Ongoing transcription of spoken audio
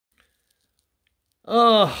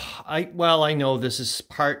Well, I know this is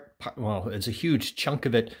well, it's a huge chunk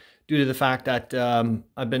of it due to the fact that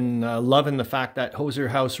I've been loving the fact that Hoser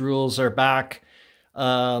House Rules are back,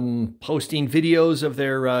 posting videos of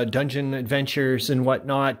their dungeon adventures and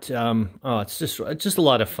whatnot. Oh, it's just a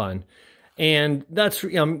lot of fun. And that's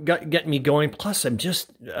getting me going. Plus, I'm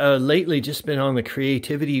just lately just been on the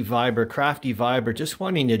creativity vibe or crafty vibe, or just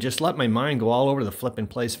wanting to just let my mind go all over the flipping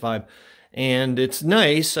place vibe. And it's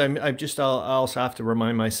nice. I also have to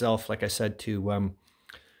remind myself, like I said, to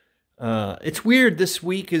it's weird. This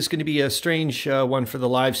week is going to be a strange one for the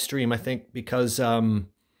live stream, I think, because I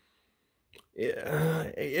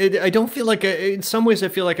don't feel like, in some ways I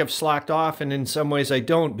feel like I've slacked off, and in some ways I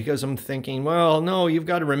don't, because I'm thinking, well, no, you've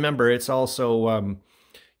got to remember, it's also,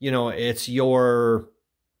 it's your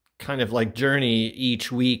kind of like journey each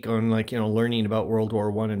week on, like, learning about World War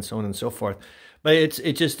One and so on and so forth. But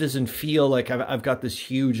it just doesn't feel like I've got this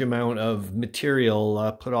huge amount of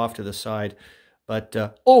material put off to the side. But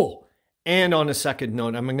oh, and on a second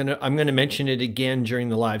note, I'm gonna mention it again during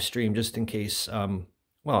the live stream, just in case.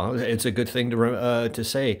 Well, it's a good thing to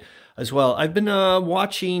say as well. I've been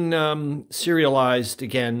watching Serialized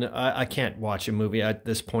again. I can't watch a movie at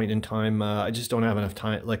this point in time. I just don't have enough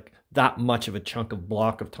time, like that much of a chunk of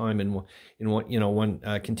block of time in one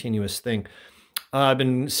continuous thing. I've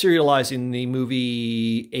been serializing the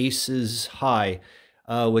movie Aces High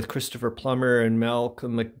with Christopher Plummer and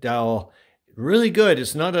Malcolm McDowell. Really good.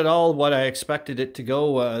 It's not at all what I expected it to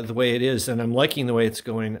go the way it is, and I'm liking the way it's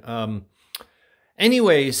going.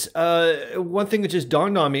 Anyways, one thing that just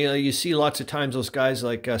dawned on me, you see lots of times those guys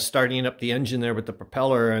like starting up the engine there with the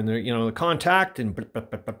propeller, and they're, the contact, and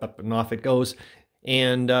off it goes.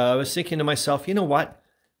 And I was thinking to myself, you know what?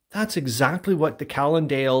 That's exactly what the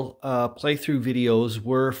Callendale playthrough videos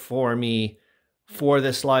were for me for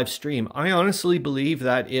this live stream. I honestly believe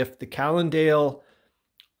that if the Callendale,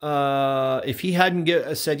 if he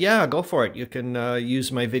hadn't said, yeah, go for it, you can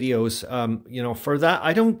use my videos, for that,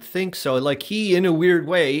 I don't think so. Like, he, in a weird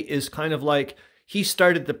way, is kind of like, he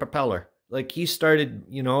started the propeller. Like, he started,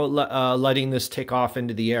 letting this take off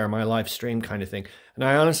into the air, my live stream kind of thing. And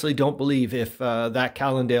I honestly don't believe if that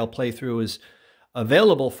Callendale playthrough is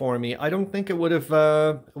available for me, I don't think it would have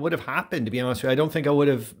happened, to be honest with you. I don't think I would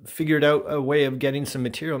have figured out a way of getting some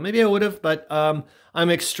material. Maybe I would have, but I'm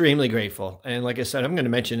extremely grateful. And like I said, I'm going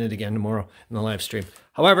to mention it again tomorrow in the live stream.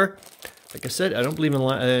 However, like I said, I don't believe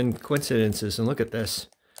in coincidences. And look at this.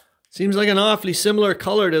 Seems like an awfully similar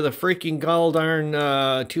color to the freaking gall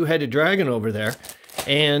darn two-headed dragon over there.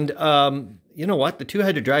 And you know what? The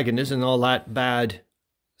two-headed dragon isn't all that bad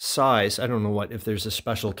size. I don't know if there's a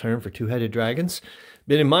special term for two-headed dragons,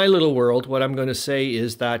 but in my little world, what I'm going to say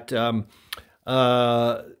is that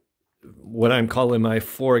what I'm calling my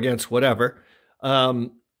 4 against whatever, that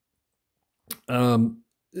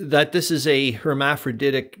this is a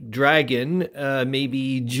hermaphroditic dragon,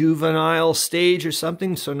 maybe juvenile stage or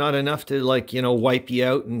something, so not enough to, like, wipe you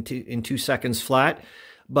out in 2 seconds flat,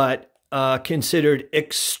 but considered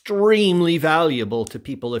extremely valuable to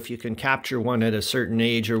people if you can capture one at a certain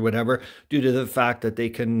age or whatever, due to the fact that they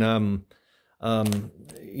can,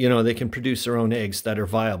 they can produce their own eggs that are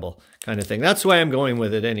viable, kind of thing. That's why I'm going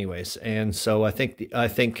with it, anyways. And so I think, yeah,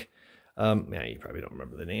 you probably don't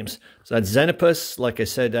remember the names. So that's Xenopus. Like I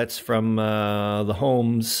said, that's from the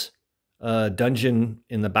Holmes dungeon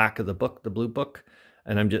in the back of the book, the blue book,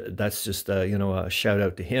 and that's just a shout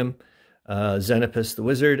out to him. Xenopus the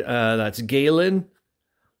Wizard, that's Galen,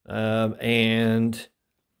 and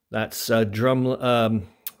that's that's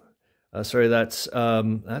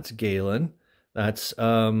Galen, that's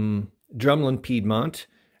Drumlin Piedmont,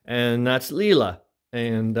 and that's Leela,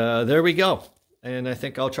 and there we go. And I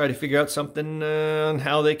think I'll try to figure out something on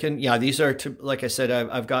how they can, yeah, these are, like I said,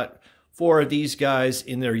 I've got 4 of these guys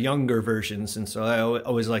in their younger versions, and so I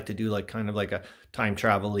always like to do like kind of like a time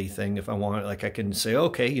travel-y thing. If I want, like, I can say,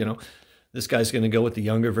 okay, this guy's going to go with the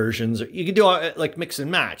younger versions. Or you can do like mix and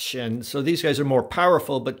match. And so these guys are more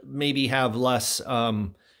powerful, but maybe have less,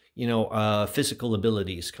 physical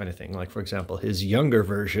abilities, kind of thing. Like, for example, his younger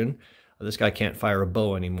version, this guy can't fire a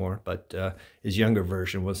bow anymore, but his younger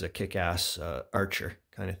version was a kick-ass archer,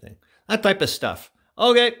 kind of thing. That type of stuff.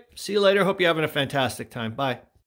 Okay, see you later. Hope you're having a fantastic time. Bye.